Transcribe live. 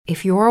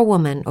If you're a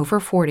woman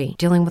over 40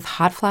 dealing with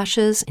hot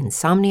flashes,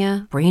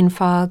 insomnia, brain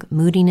fog,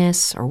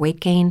 moodiness, or weight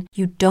gain,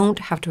 you don't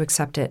have to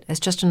accept it as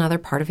just another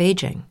part of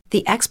aging.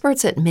 The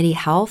experts at MIDI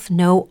Health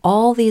know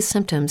all these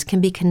symptoms can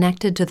be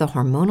connected to the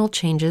hormonal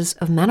changes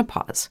of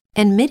menopause.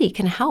 And MIDI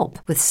can help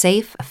with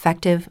safe,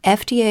 effective,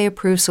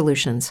 FDA-approved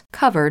solutions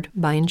covered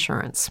by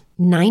insurance.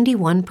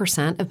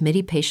 91% of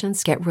MIDI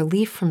patients get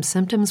relief from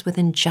symptoms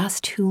within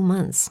just 2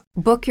 months.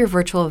 Book your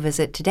virtual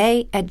visit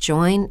today at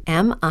joinmidi.com.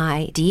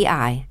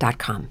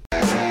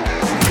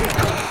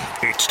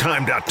 It's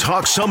time to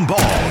talk some ball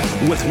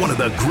with one of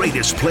the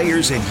greatest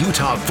players in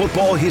Utah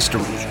football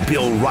history.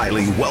 Bill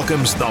Riley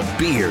welcomes the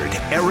Beard,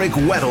 Eric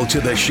Weddle,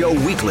 to the show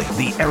weekly.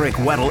 The Eric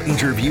Weddle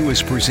interview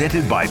is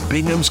presented by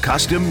Bingham's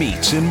Custom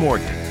Meats in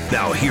Morton.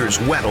 Now here's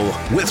Weddle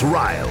with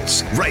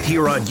Riles, right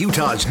here on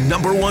Utah's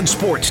 #1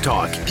 sports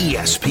talk,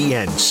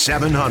 ESPN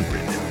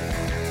 700.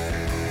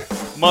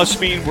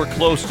 Must mean we're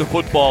close to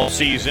football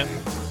season.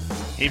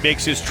 He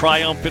makes his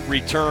triumphant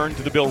return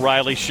to the Bill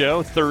Riley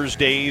Show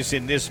Thursdays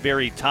in this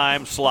very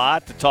time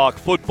slot to talk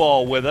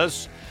football with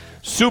us.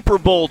 Super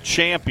Bowl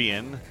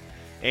champion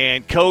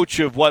and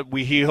coach of what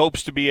he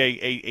hopes to be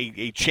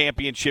a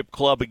championship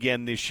club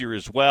again this year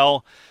as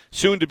well.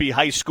 Soon to be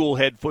high school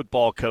head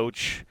football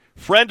coach,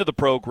 friend of the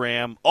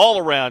program,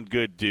 all-around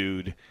good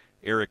dude,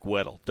 Eric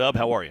Weddle. Dub,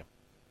 how are you?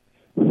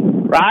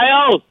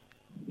 Riles,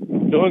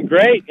 doing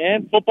great,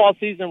 man. Football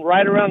season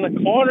right around the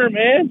corner,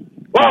 man.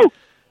 Woo!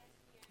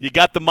 You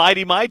got the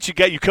Mighty Mites.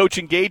 You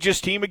coaching Gage's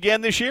team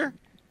again this year?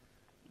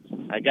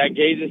 I got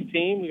Gage's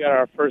team. We got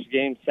our first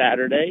game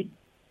Saturday.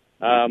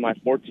 My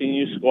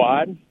 14U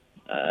squad.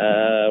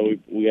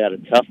 We had a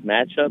tough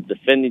matchup,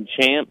 defending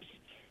champs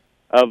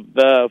of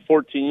the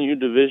 14U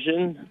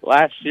division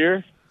last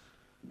year,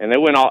 and they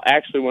went all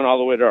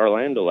the way to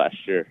Orlando last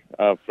year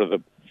for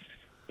the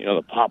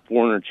Pop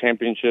Warner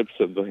Championships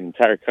of the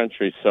entire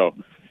country. So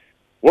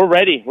we're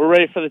ready. We're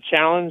ready for the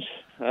challenge.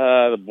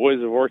 The boys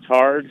have worked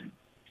hard.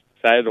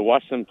 Excited to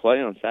watch them play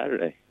on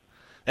Saturday.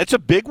 That's a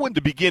big one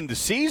to begin the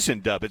season,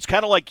 Dub. It's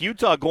kind of like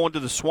Utah going to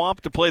the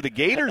Swamp to play the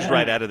Gators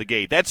right out of the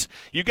gate.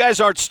 You guys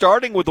aren't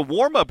starting with a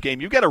warm-up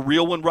game. You've got a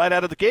real one right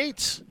out of the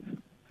gates.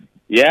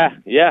 Yeah.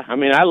 I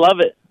mean, I love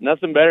it.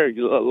 Nothing better.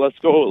 Let's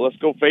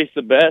go face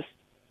the best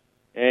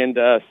and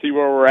see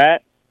where we're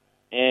at.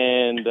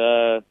 And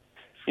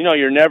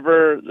you're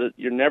never as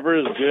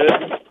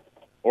good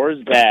or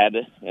as bad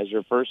as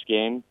your first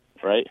game,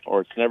 right?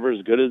 Or it's never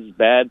as good as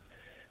bad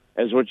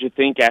as what you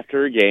think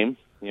after a game.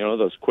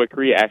 Those quick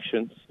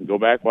reactions. You go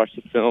back, watch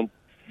the film,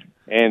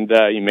 and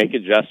you make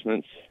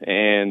adjustments.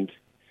 And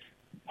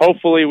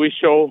hopefully we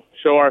show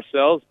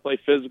ourselves, play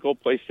physical,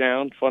 play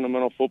sound,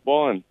 fundamental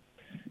football, and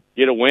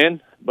get a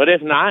win. But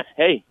if not,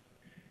 hey,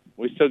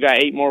 we still got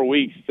 8 more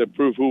weeks to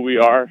prove who we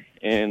are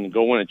and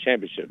go win a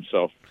championship.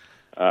 So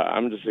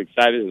I'm just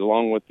excited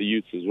along with the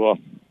Utes as well.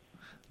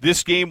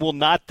 This game will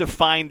not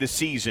define the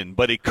season,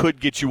 but it could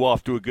get you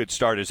off to a good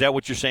start. Is that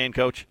what you're saying,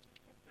 Coach?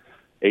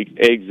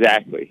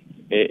 Exactly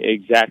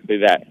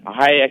that.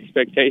 High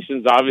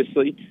expectations,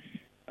 obviously,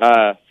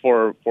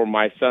 for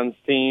my son's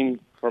team,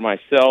 for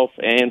myself,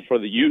 and for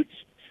the Utes.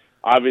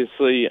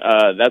 Obviously,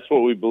 that's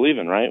what we believe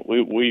in, right?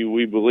 We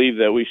believe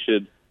that we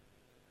should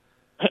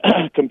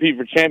compete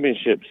for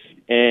championships,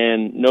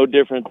 and no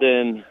different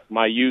than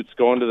my Utes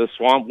going to the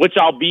Swamp, which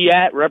I'll be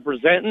at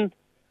representing.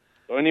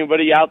 So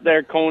anybody out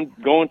there going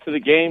to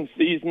the game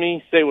sees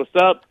me, say what's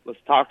up,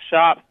 let's talk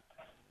shop.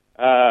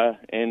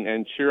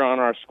 And cheer on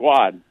our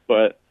squad.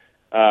 But,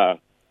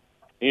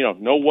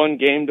 no one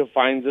game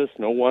defines us,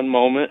 no one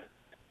moment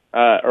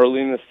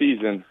early in the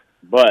season.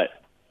 But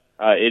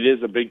it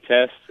is a big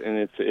test,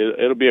 and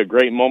it'll be a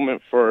great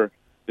moment for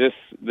this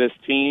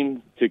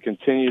team to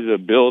continue to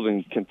build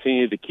and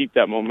continue to keep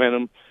that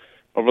momentum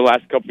over the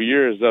last couple of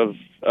years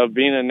of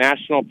being a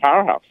national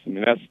powerhouse. I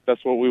mean,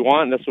 that's what we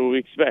want, and that's what we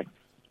expect.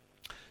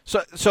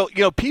 So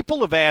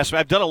people have asked me,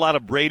 I've done a lot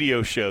of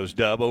radio shows,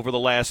 Dub, over the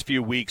last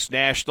few weeks,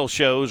 national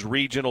shows,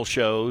 regional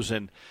shows,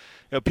 and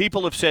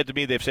people have said to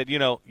me, they've said,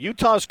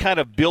 Utah's kind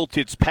of built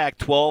its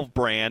Pac-12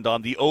 brand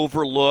on the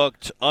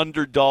overlooked,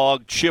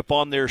 underdog, chip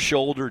on their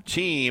shoulder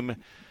team.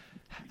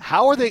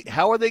 How are they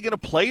going to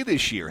play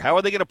this year? How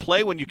are they going to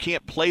play when you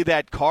can't play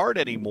that card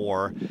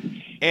anymore?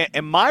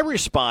 And my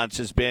response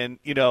has been,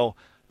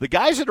 the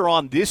guys that are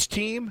on this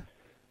team,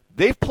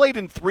 they've played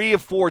in 3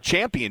 of 4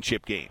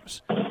 championship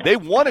games. They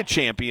won a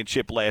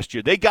championship last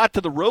year. They got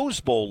to the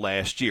Rose Bowl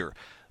last year.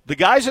 The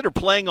guys that are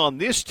playing on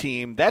this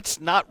team, that's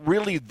not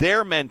really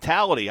their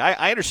mentality.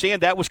 I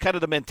understand that was kind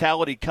of the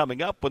mentality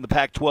coming up when the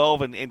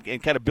Pac-12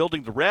 and kind of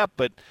building the rep,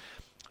 but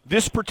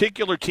this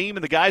particular team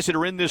and the guys that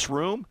are in this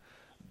room,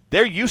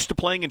 they're used to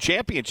playing in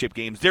championship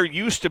games. They're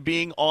used to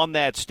being on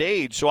that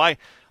stage. So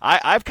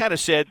I've kind of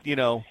said,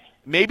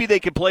 maybe they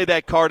could play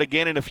that card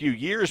again in a few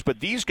years, but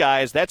these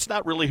guys, that's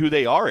not really who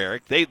they are,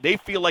 Eric. They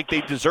feel like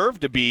they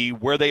deserve to be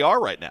where they are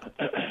right now.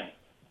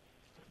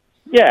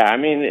 Yeah, I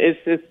mean,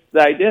 it's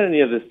the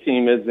identity of this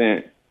team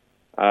isn't,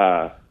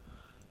 we're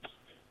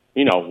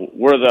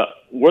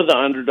the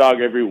underdog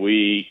every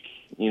week.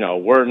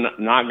 We're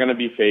not going to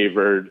be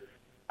favored.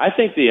 I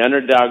think the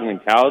underdog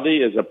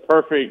mentality is a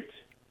perfect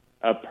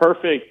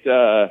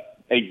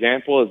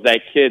example is that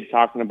kid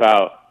talking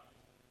about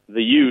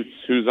the Utes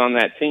who's on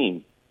that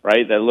team,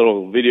 right? That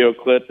little video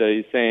clip that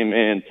he's saying,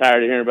 man,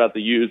 tired of hearing about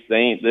the Utes. They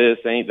ain't this,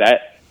 they ain't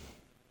that.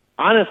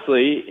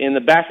 Honestly, in the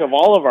back of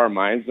all of our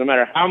minds, no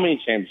matter how many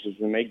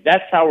championships we make,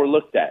 that's how we're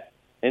looked at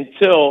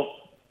until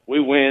we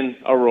win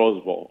a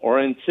Rose Bowl or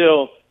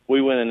until we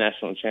win a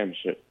national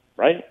championship,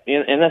 right?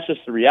 And that's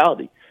just the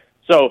reality.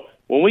 So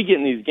when we get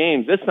in these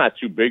games, it's not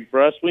too big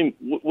for us. We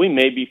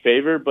may be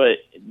favored, but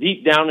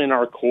deep down in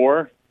our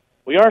core,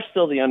 we are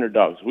still the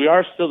underdogs. We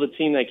are still the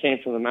team that came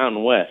from the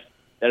Mountain West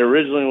that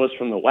originally was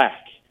from the WAC,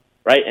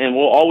 right? And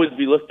we'll always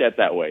be looked at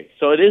that way.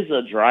 So it is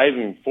a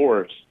driving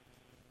force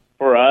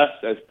for us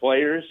as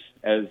players,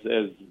 as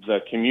the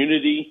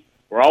community.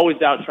 We're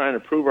always out trying to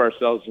prove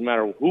ourselves no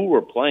matter who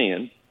we're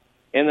playing.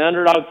 And the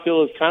underdog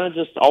feel has kind of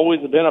just always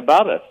been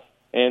about us.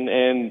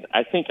 And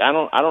I think I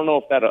don't know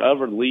if that'll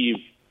ever leave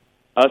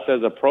us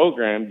as a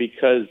program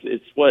because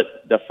it's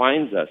what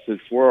defines us.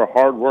 We're a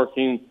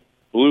hardworking,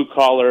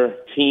 blue-collar,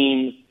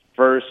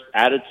 team-first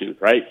attitude,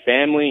 right?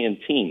 Family and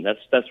team.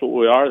 That's what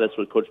we are. That's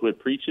what Coach Witt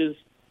preaches.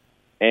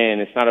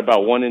 And it's not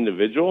about one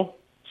individual.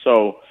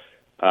 So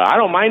I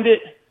don't mind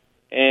it.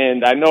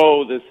 And I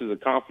know this is a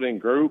confident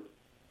group.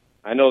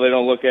 I know they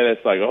don't look at us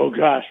like, oh,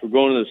 gosh, we're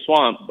going to the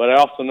swamp. But I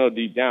also know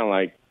deep down,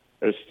 like,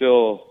 there's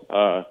still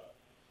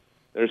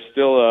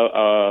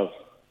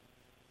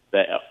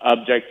the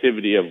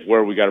objectivity of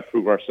where we got to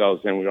prove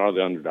ourselves, and we are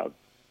the underdog.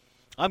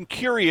 I'm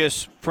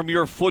curious from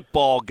your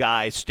football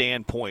guy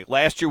standpoint.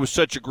 Last year was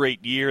such a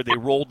great year. They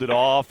rolled it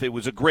off. It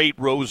was a great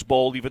Rose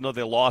Bowl, even though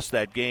they lost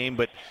that game.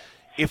 But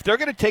if they're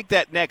going to take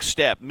that next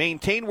step,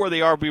 maintain where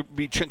they are,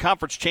 be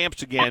conference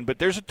champs again, but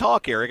there's a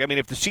talk, Eric. I mean,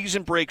 if the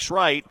season breaks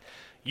right,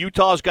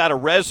 Utah's got a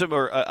resume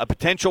or a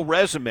potential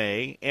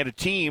resume and a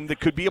team that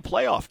could be a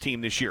playoff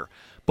team this year.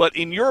 But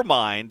in your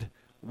mind,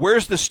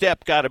 where's the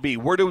step got to be?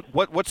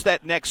 What's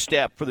that next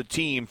step for the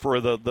team,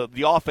 for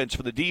the offense,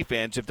 for the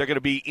defense, if they're going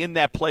to be in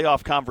that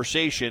playoff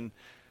conversation?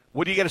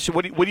 What do you got to see?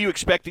 What are you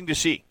expecting to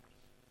see?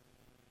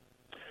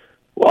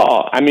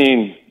 Well, I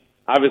mean,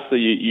 obviously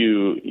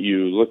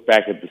you look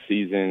back at the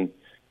season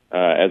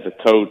as a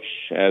coach,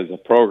 as a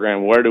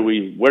program. Where do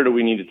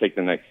we need to take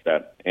the next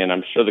step? And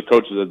I'm sure the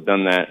coaches have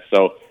done that.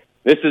 So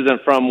this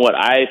isn't from what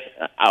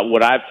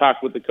I've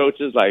talked with the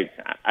coaches. Like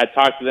I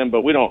talk to them,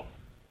 but we don't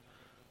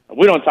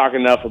talk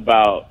enough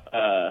about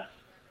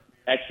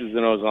X's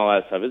and O's and all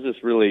that stuff. It's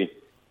just really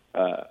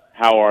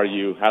how are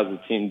you? How's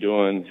the team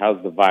doing?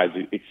 How's the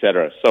vibes, et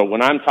cetera. So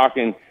when I'm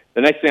talking,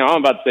 the next thing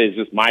I'm about to say is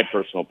just my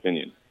personal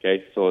opinion.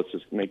 Okay, so let's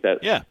just make that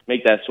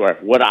swear.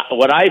 What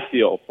I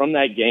feel from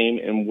that game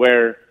and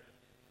where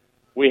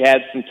we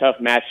had some tough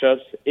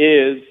matchups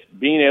is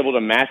being able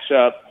to match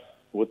up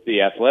with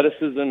the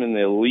athleticism and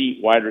the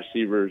elite wide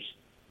receivers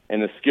and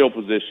the skill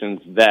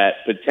positions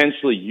that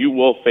potentially you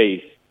will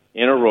face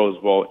in a Rose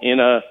Bowl,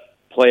 in a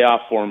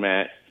playoff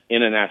format,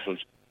 in a national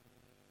championship.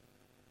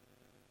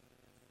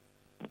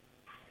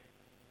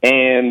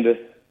 And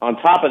on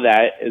top of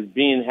that is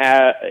being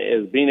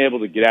able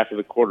to get after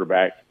the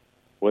quarterback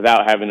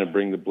without having to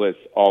bring the blitz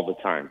all the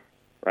time,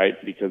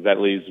 right? Because that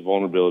leaves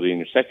vulnerability in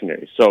your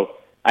secondary. So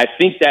I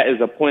think that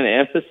is a point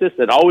of emphasis.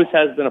 That always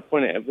has been a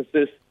point of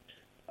emphasis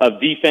of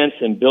defense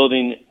and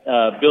building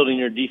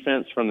your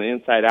defense from the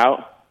inside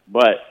out.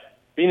 But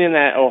being in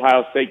that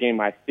Ohio State game,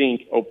 I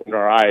think, opened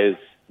our eyes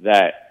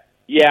that,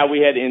 yeah, we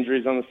had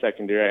injuries on the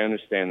secondary. I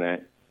understand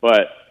that.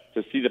 But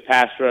to see the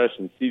pass rush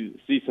and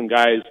see some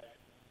guys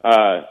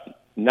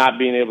not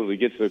being able to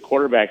get to the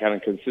quarterback on a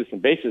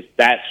consistent basis,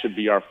 that should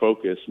be our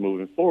focus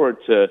moving forward.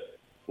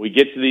 We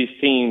get to these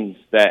teams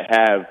that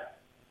have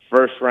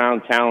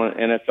first-round talent,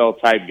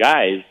 NFL-type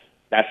guys,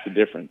 that's the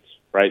difference,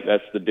 right?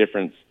 That's the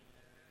difference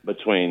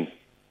between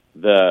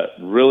the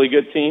really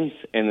good teams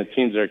and the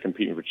teams that are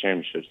competing for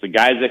championships. The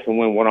guys that can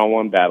win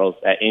one-on-one battles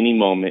at any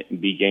moment and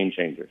be game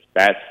changers.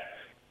 That's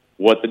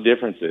what the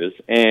difference is.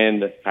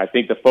 And I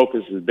think the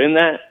focus has been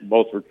that,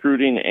 both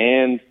recruiting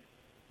and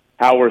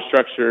how we're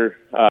structured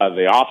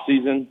the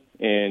off-season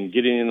and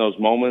getting in those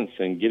moments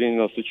and getting in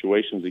those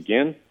situations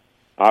again.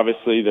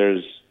 Obviously,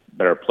 there's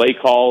better play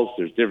calls.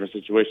 There's different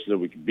situations that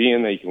we can be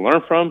in that you can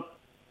learn from.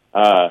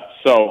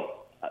 So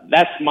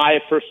that's my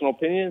personal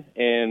opinion,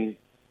 and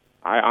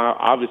I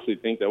obviously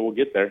think that we'll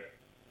get there,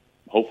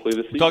 hopefully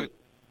this season.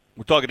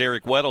 We're talking to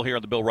Eric Weddle here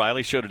on the Bill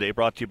Riley Show today,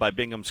 brought to you by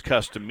Bingham's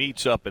Custom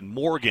Meats up in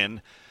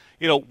Morgan.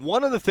 You know,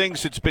 one of the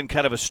things that's been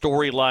kind of a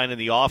storyline in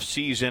the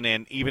offseason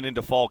and even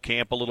into fall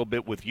camp a little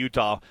bit with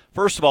Utah,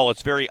 first of all,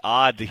 it's very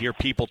odd to hear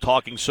people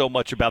talking so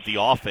much about the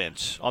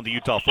offense on the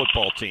Utah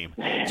football team.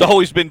 It's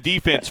always been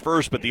defense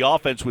first, but the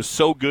offense was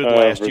so good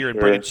last year and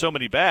bringing so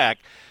many back,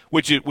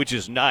 which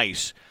is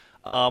nice.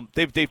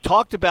 They've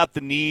talked about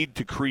the need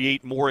to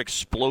create more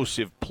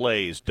explosive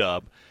plays,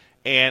 Dub.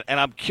 And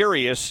I'm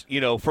curious,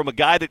 you know, from a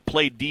guy that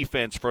played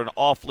defense for an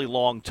awfully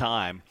long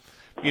time,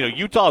 you know,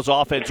 Utah's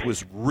offense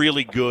was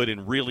really good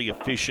and really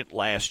efficient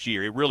last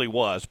year. It really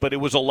was. But it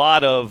was a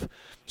lot of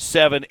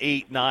 7,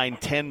 8, 9,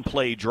 10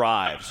 play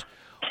drives.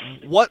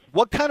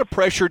 What kind of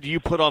pressure do you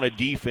put on a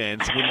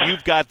defense when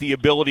you've got the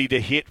ability to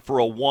hit for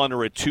a 1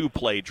 or a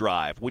 2-play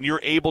drive, when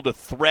you're able to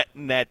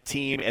threaten that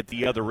team at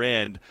the other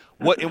end?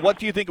 What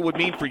do you think it would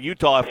mean for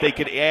Utah if they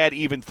could add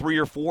even 3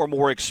 or 4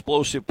 more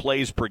explosive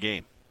plays per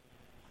game?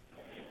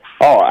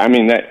 Oh, I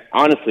mean,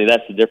 honestly,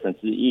 that's the difference.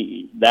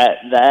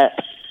 That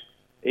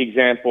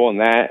example and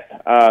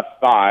that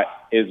thought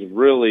is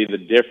really the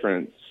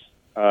difference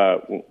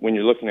when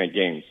you're looking at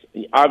games.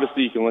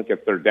 Obviously, you can look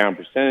at third down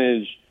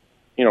percentage,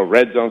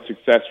 red zone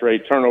success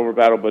rate, turnover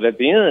battle, but at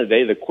the end of the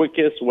day, the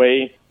quickest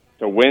way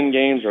to win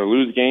games or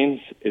lose games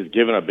is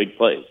giving up big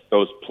plays,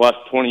 those plus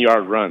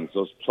 20-yard runs,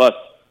 those plus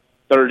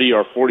 30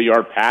 or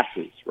 40-yard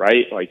passes,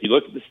 right? Like, you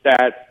look at the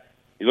stats,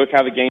 you look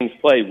how the game's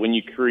played. When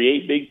you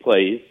create big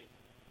plays,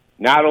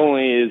 not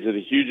only is it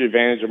a huge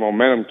advantage of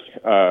momentum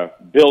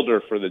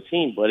builder for the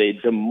team, but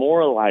it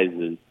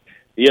demoralizes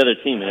the other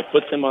team, and it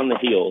puts them on the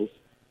heels.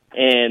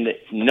 And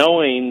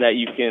knowing that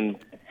you can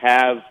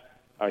have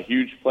a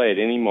huge play at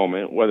any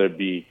moment, whether it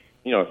be,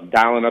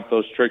 dialing up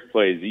those trick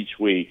plays each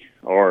week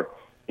or,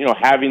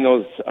 having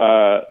those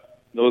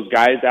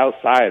guys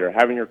outside or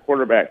having your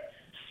quarterback,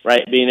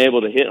 right, being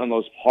able to hit on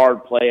those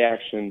hard play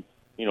action,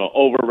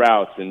 over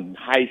routes and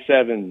high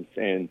sevens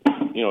and,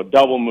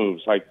 double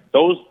moves. Like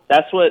those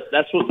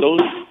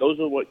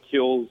are what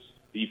kills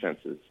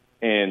defenses.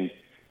 And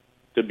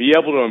to be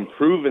able to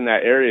improve in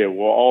that area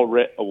will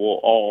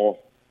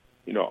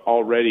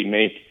already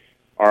make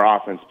our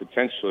offense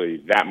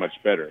potentially that much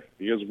better,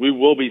 because we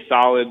will be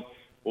solid.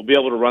 We'll be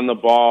able to run the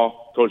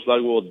ball. Coach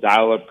Ludwig will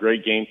dial up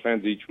great game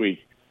plans each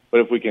week.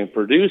 But if we can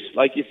produce,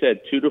 like you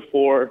said, 2 to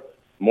 4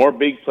 more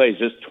big plays,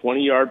 just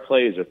 20-yard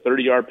plays or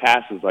 30-yard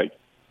passes, like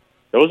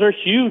those are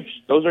huge.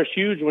 Those are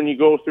huge when you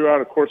go throughout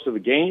a course of a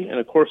game and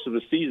a course of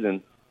a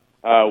season.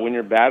 When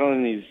you're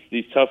battling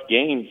these tough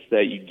games,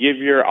 that you give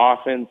your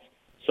offense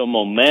some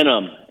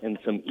momentum and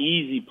some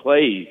easy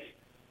plays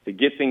to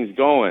get things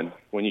going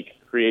when you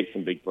create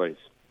some big plays.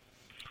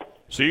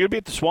 So you're going to be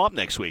at the Swamp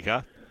next week,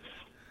 huh?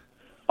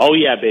 Oh,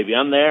 yeah, baby.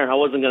 I'm there. I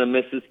wasn't going to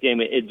miss this game.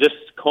 It just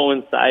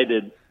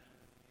coincided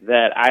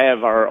that I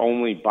have our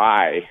only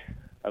bye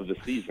of the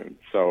season.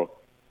 So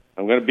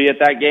I'm going to be at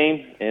that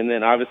game, and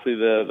then obviously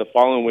the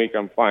following week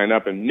I'm flying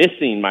up and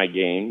missing my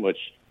game, which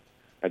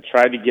I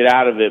tried to get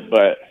out of it,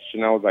 but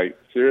Chanel was like,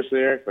 seriously,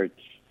 Eric? Like,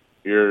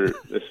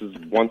 this is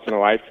once in a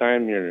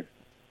lifetime. You're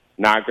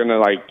not going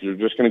to, you're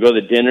just going to go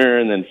to dinner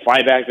and then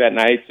fly back that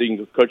night so you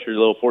can coach your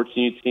little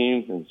 14U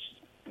team. And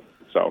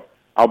so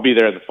I'll be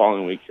there the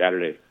following week,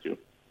 Saturday, too.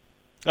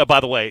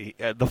 By the way,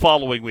 the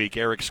following week,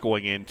 Eric's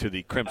going into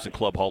the Crimson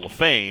Club Hall of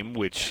Fame,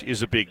 which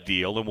is a big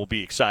deal, and we'll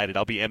be excited.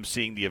 I'll be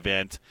emceeing the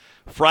event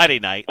Friday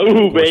night.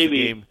 Ooh, baby.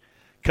 The game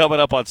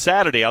coming up on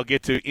Saturday, I'll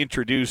get to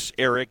introduce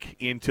Eric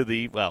into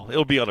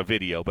it'll be on a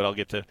video, but I'll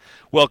get to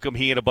welcome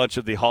he and a bunch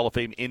of the Hall of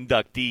Fame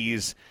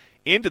inductees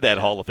into that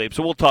Hall of Fame.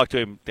 So we'll talk to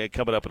him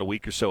coming up in a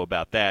week or so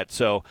about that.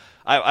 So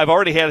I've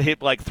already had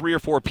 3 or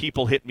 4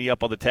 people hit me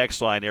up on the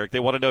text line, Eric.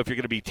 They want to know if you're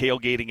going to be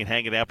tailgating and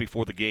hanging out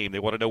before the game. They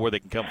want to know where they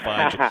can come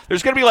find you.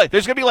 There's going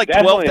to be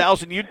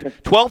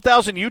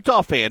 12,000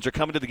 Utah fans are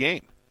coming to the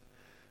game.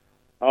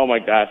 Oh my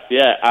gosh,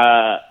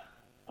 yeah.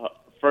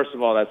 First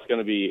of all, that's going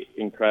to be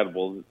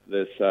incredible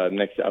this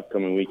next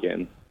upcoming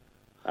weekend.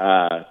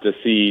 To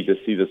see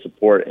the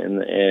support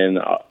and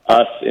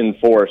us in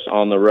force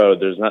on the road.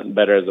 There's nothing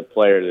better as a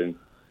player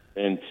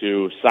than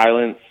to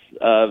silence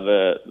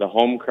the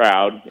home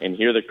crowd and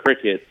hear the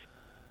crickets,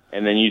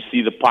 and then you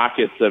see the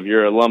pockets of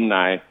your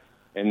alumni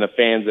and the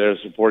fans that are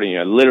supporting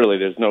you. Literally,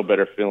 there's no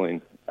better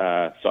feeling.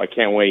 So I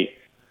can't wait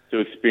to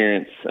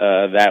experience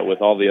that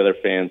with all the other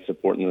fans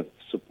supporting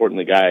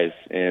the guys.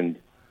 And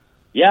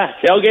yeah,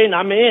 tailgating,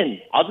 I'm in.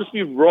 I'll just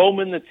be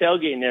roaming the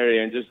tailgating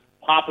area and just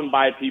popping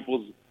by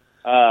people's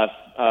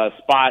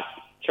spots,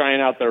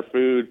 trying out their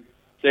food,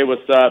 say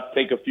what's up,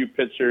 take a few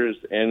pictures,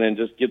 and then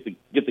just get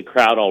the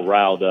crowd all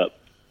riled up.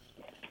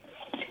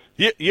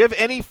 You have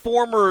any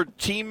former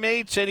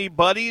teammates, any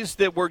buddies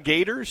that were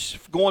Gators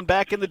going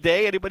back in the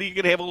day? Anybody you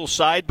could have a little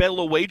side bet, a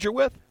little wager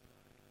with?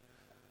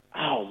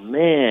 Oh,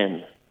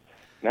 man.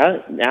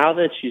 Now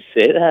that you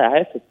say that, I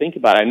have to think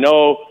about it. I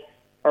know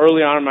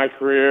early on in my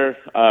career,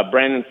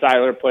 Brandon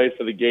Seiler played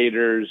for the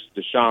Gators,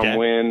 Deshaun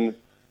Wynn,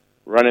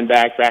 running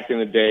back in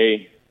the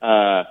day.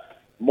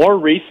 More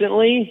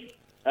recently,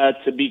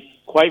 to be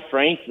quite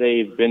frank,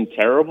 they've been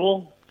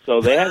terrible, so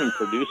they haven't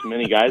produced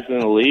many guys in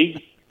the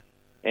league,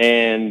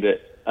 and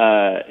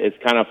it's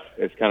kind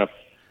of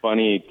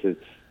funny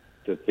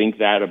to think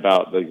that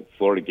about the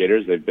Florida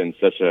Gators. They've been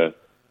such a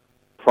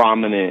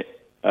prominent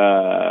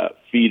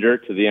feeder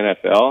to the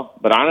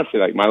NFL, but honestly,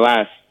 like my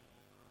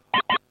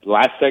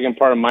last second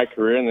part of my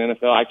career in the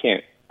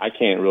NFL, I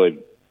can't really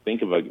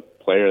think of a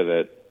player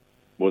that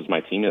was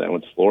my teammate that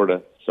went to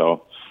Florida.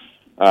 So,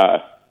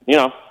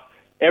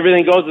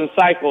 everything goes in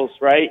cycles,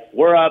 right?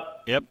 We're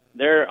up. Yep.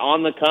 They're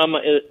on the come.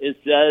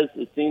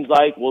 It seems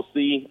like we'll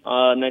see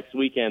next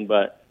weekend.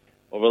 But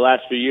over the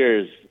last few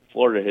years,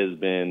 Florida has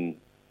been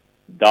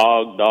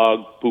dog,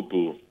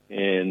 poo-poo.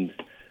 And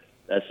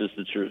that's just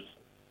the truth.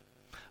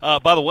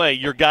 By the way,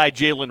 your guy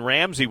Jalen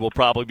Ramsey will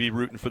probably be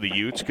rooting for the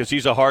Utes because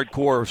he's a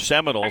hardcore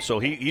Seminole, so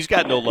he's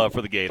got no love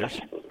for the Gators.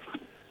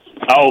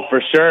 Oh,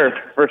 for sure.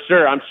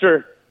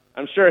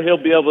 I'm sure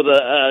he'll be able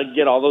to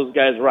get all those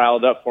guys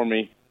riled up for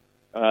me.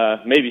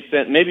 Maybe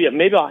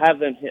I'll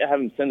have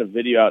him send a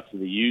video out to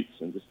the Utes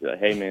and just be like,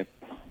 hey man,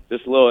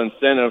 just a little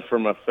incentive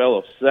from a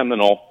fellow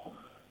Seminole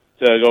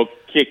to go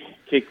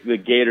kick the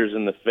Gators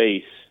in the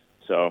face.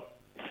 So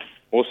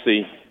we'll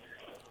see.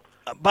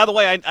 By the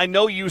way, I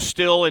know you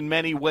still in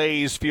many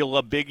ways feel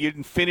you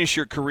didn't finish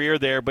your career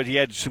there, but you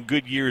had some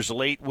good years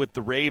late with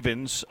the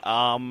Ravens.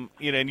 And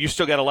you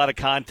still got a lot of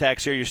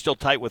contacts here. You're still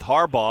tight with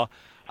Harbaugh.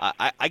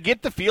 I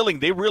get the feeling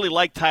they really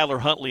like Tyler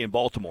Huntley in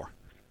Baltimore.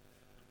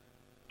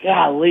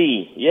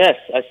 Golly, yes,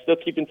 I still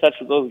keep in touch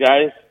with those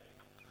guys.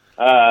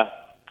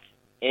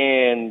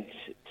 And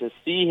to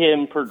see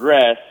him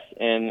progress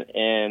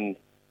and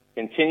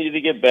continue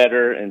to get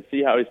better and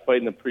see how he's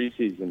played in the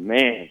preseason,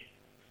 man,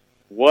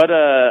 what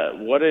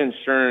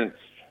insurance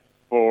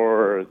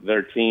for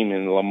their team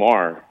in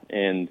Lamar.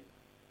 And,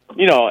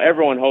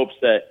 everyone hopes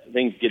that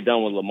things get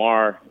done with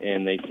Lamar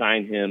and they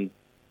sign him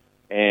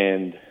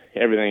and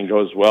everything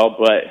goes well.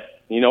 But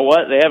you know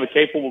what? They have a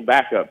capable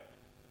backup.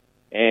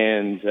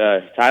 And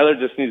Tyler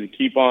just needs to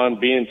keep on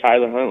being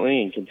Tyler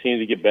Huntley and continue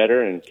to get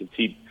better and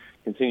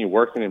continue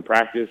working in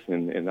practice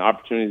and the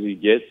opportunities he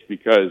gets,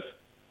 because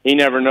you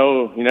never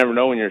know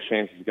when your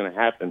chance is going to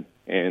happen.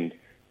 And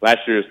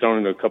last year he was thrown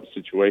into a couple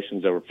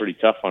situations that were pretty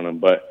tough on him,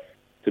 but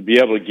to be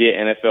able to get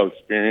NFL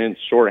experience,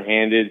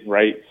 shorthanded,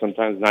 right,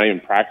 sometimes not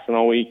even practicing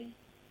all week,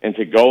 and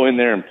to go in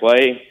there and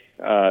play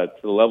to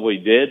the level he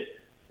did,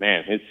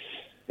 man,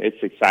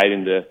 it's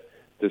exciting to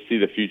see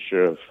the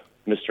future of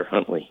Mr.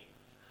 Huntley.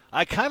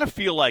 I kind of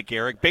feel like,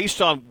 Eric,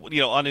 based on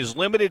on his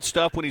limited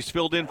stuff when he's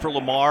filled in for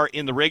Lamar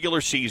in the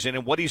regular season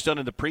and what he's done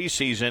in the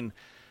preseason,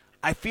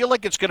 I feel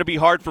like it's going to be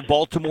hard for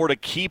Baltimore to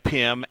keep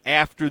him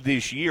after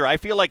this year. I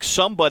feel like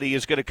somebody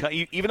is going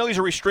to, even though he's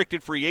a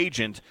restricted free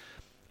agent,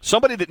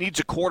 somebody that needs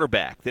a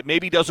quarterback that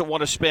maybe doesn't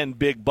want to spend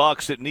big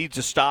bucks, that needs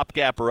a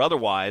stopgap or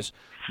otherwise,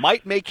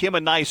 might make him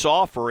a nice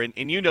offer. And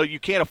you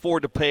can't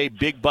afford to pay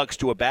big bucks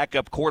to a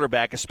backup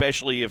quarterback,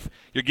 especially if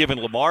you're giving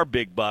Lamar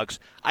big bucks.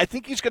 I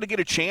think he's going to get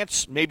a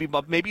chance maybe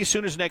as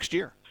soon as next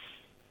year.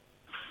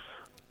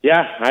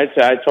 Yeah,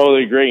 I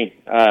totally agree.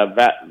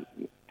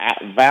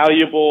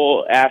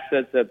 Valuable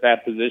assets at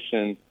that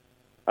position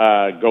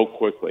go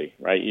quickly,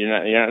 right? You're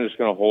not just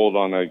going to hold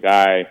on a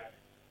guy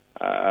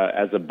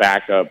as a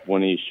backup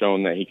when he's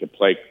shown that he could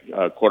play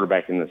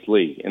quarterback in this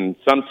league. And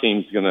some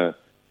teams going to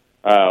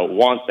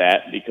want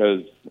that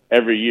because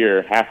every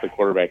year half the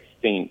quarterbacks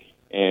stink,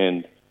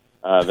 and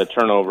the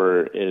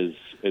turnover is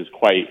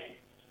quite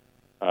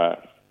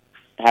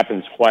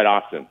happens quite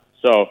often.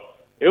 So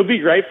it would be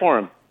great for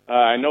him.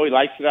 I know he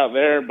likes it out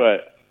there,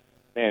 but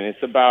man,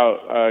 it's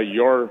about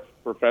your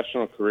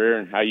professional career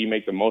and how you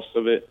make the most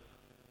of it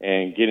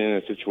and get in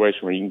a situation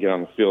where you can get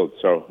on the field.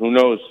 So who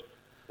knows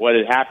what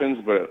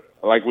happens, but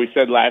like we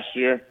said last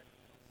year,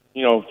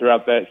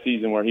 throughout that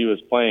season where he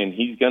was playing,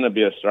 he's going to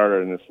be a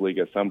starter in this league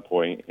at some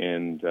point,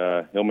 and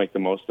he'll make the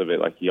most of it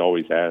like he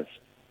always has.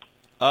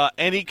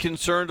 Any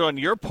concern on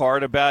your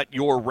part about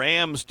your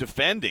Rams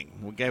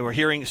defending? We're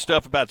hearing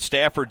stuff about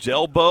Stafford's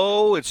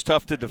elbow. It's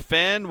tough to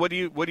defend. What do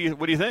you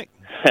think?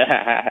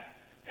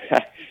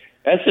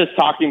 That's just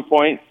talking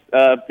points.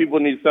 People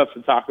need stuff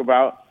to talk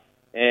about,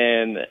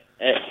 and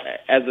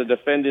as a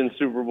defending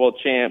Super Bowl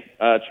champ,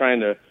 trying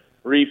to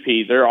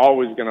repeat, they're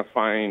always going to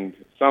find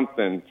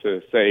something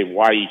to say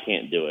why you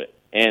can't do it.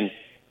 And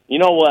you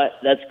know what?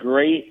 That's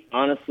great,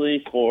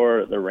 honestly,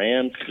 for the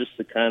Rams just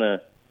to kind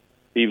of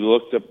be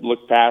looked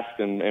past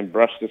and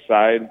brushed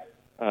aside.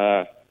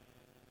 Matt's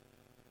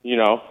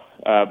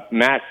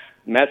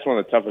one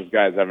of the toughest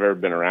guys I've ever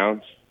been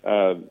around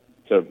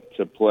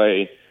to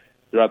play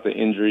throughout the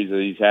injuries that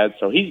he's had.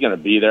 So he's going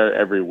to be there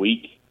every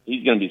week.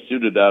 He's going to be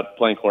suited up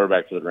playing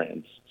quarterback for the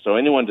Rams. So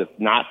anyone does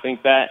not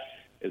think that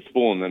is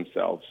fooling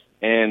themselves.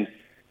 And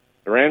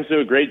the Rams do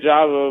a great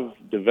job of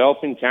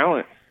developing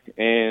talent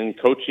and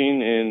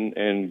coaching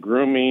and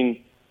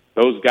grooming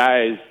those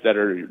guys that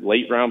are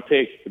late-round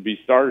picks to be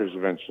starters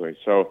eventually.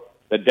 So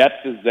the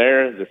depth is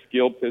there. The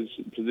skill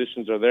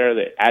positions are there.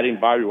 They're adding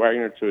Bobby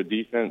Wagner to a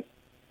defense,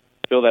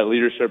 fill that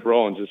leadership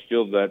role, and just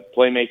feel that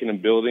playmaking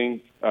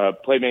ability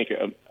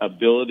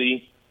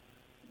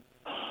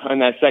on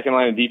that second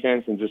line of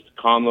defense, and just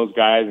calm those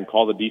guys and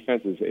call the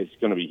defense is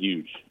going to be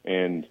huge.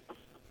 And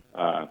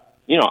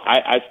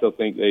I still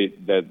think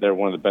that they're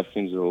one of the best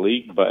teams in the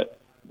league, but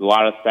a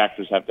lot of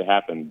factors have to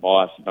happen.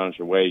 Ball has to bounce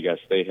your way. You got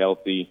to stay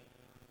healthy.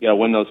 You got to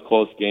win those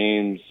close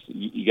games.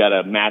 You got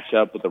to match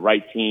up with the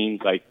right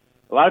teams. Like,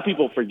 a lot of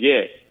people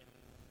forget,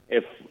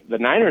 if the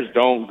Niners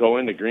don't go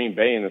into Green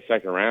Bay in the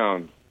second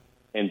round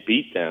and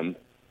beat them,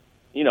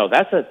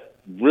 that's a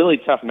really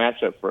tough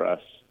matchup for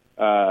us,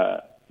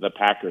 the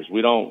Packers.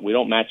 We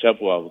don't match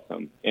up well with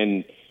them.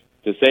 And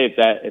to say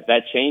if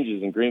that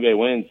changes and Green Bay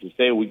wins, to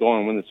say we go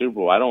and win the Super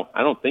Bowl, I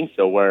don't think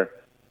so. Where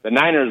the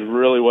Niners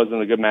really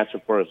wasn't a good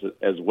matchup for us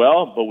as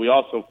well, but we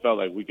also felt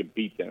like we could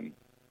beat them.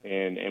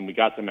 and we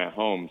got them at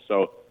home.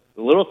 So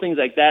the little things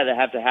like that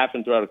have to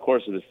happen throughout the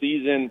course of the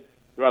season,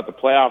 throughout the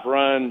playoff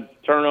run,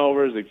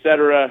 turnovers,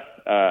 etc.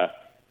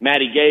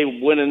 Matty Gay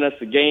winning us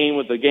the game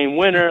with the game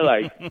winner,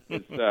 like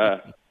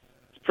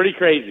it's pretty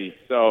crazy.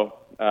 So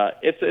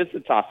it's a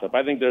toss-up.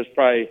 I think there's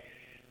probably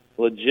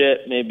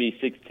legit maybe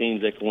 6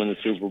 teams that can win the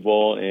Super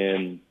Bowl,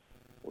 and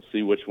we'll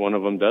see which one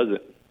of them does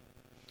it.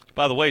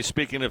 By the way,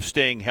 speaking of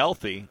staying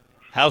healthy,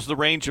 how's the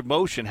range of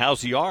motion?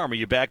 How's the arm? Are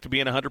you back to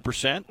being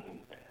 100%?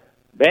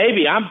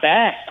 Baby, I'm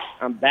back.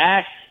 I'm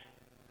back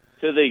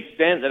to the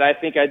extent that I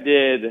think I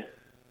did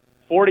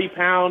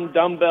 40-pound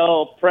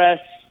dumbbell press,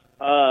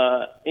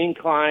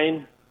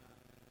 incline,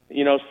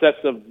 sets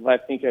of, I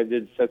think I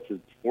did sets of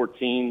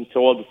 14,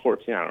 12 to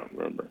 14, I don't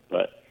remember.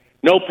 But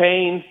no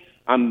pain.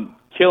 I'm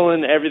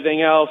killing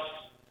everything else,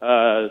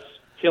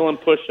 killing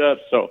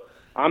push-ups. So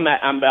I'm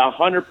about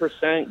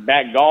 100%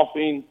 back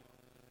golfing.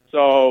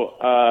 So,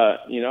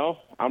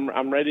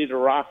 I'm ready to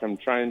rock. I'm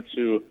trying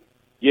to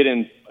get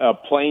in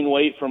playing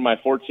weight from my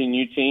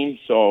 14U team.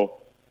 So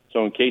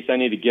in case I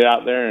need to get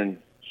out there and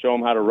show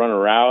them how to run a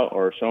route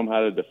or show them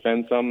how to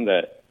defend something,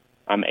 that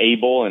I'm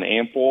able and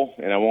ample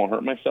and I won't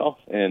hurt myself.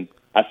 And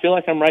I feel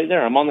like I'm right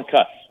there. I'm on the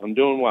cusp. I'm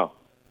doing well.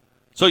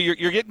 So you're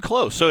getting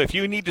close. So if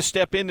you need to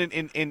step in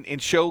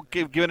and show,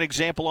 give an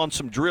example on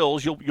some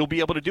drills, you'll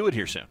be able to do it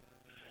here soon.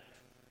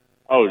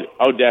 Oh,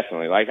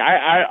 definitely. Like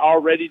I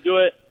already do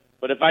it,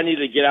 but if I need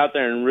to get out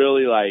there and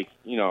really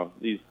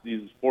these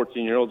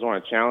 14-year-olds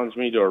want to challenge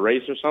me to a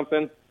race or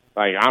something,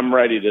 like I'm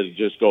ready to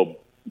just go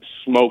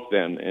smoke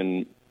them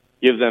and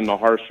give them the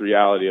harsh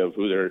reality of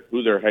who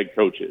their head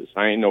coach is.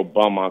 I ain't no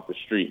bum off the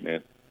street,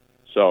 man.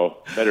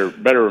 So better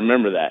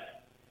remember that.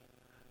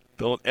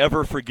 Don't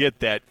ever forget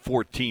that,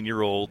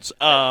 14-year-olds.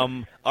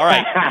 All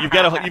right,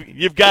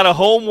 you've got a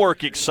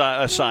homework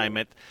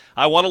assignment.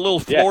 I want a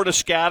little Florida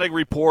scouting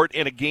report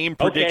and a game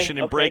prediction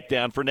and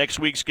breakdown for next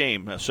week's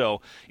game.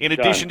 So, in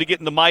addition to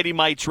getting the Mighty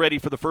Mites ready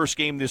for the first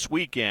game this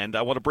weekend,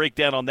 I want to break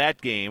down on that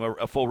game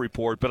a full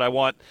report. But I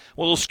want a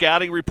little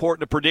scouting report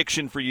and a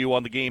prediction for you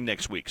on the game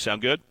next week.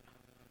 Sound good?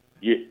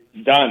 Yeah,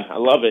 done. I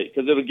love it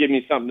because it'll give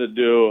me something to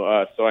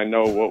do, so I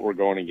know what we're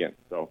going against.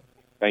 So,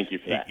 thank you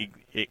for that.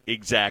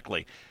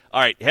 Exactly. All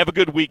right, have a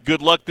good week.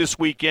 Good luck this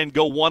weekend.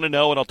 Go 1-0, and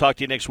I'll talk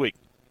to you next week.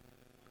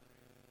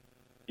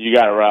 You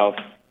got it, Ralph.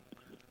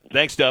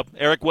 Thanks, Dub.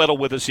 Eric Weddle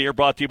with us here,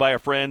 brought to you by our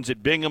friends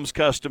at Bingham's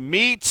Custom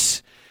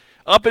Meats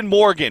up in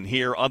Morgan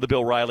here on the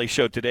Bill Riley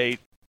Show today.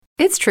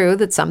 It's true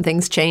that some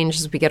things change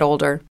as we get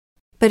older.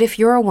 But if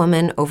you're a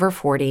woman over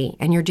 40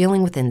 and you're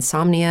dealing with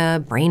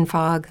insomnia, brain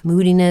fog,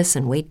 moodiness,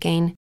 and weight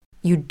gain,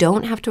 you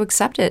don't have to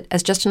accept it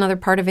as just another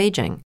part of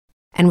aging.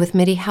 And with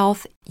MIDI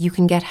Health, you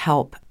can get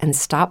help and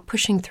stop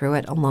pushing through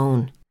it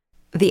alone.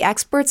 The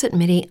experts at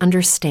MIDI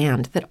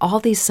understand that all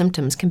these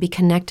symptoms can be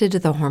connected to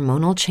the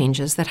hormonal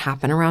changes that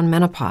happen around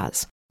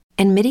menopause,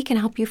 and MIDI can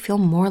help you feel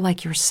more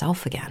like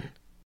yourself again.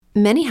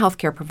 Many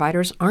healthcare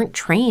providers aren't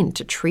trained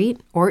to treat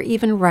or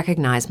even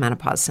recognize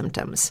menopause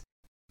symptoms.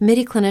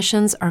 MIDI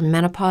clinicians are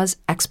menopause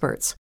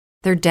experts.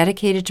 They're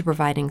dedicated to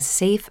providing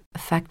safe,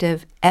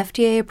 effective,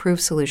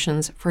 FDA-approved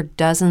solutions for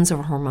dozens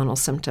of hormonal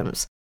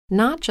symptoms,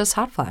 not just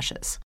hot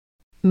flashes.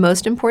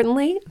 Most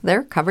importantly,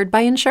 they're covered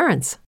by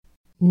insurance.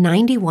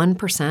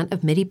 91%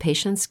 of MIDI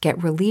patients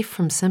get relief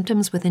from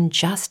symptoms within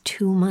just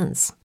 2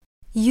 months.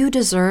 You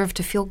deserve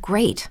to feel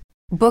great.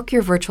 Book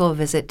your virtual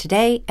visit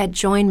today at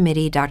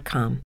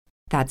joinmidi.com.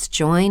 That's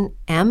joinmidi.com.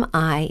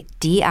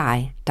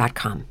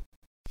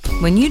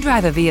 When you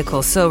drive a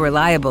vehicle so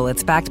reliable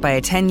it's backed by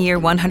a 10-year,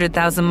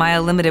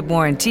 100,000-mile limited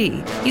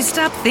warranty, you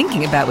stop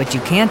thinking about what you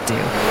can't do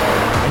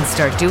and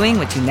start doing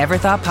what you never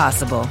thought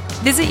possible.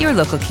 Visit your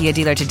local Kia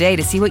dealer today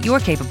to see what you're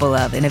capable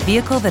of in a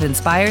vehicle that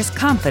inspires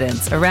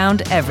confidence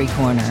around every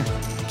corner.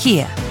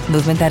 Kia,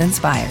 movement that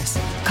inspires.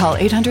 Call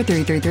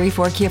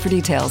 800-333-4KIA for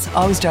details.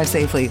 Always drive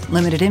safely.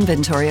 Limited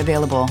inventory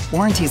available.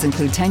 Warranties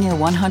include 10-year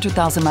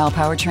 100,000-mile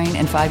powertrain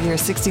and 5-year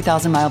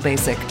 60,000-mile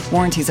basic.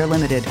 Warranties are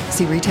limited.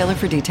 See retailer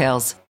for details.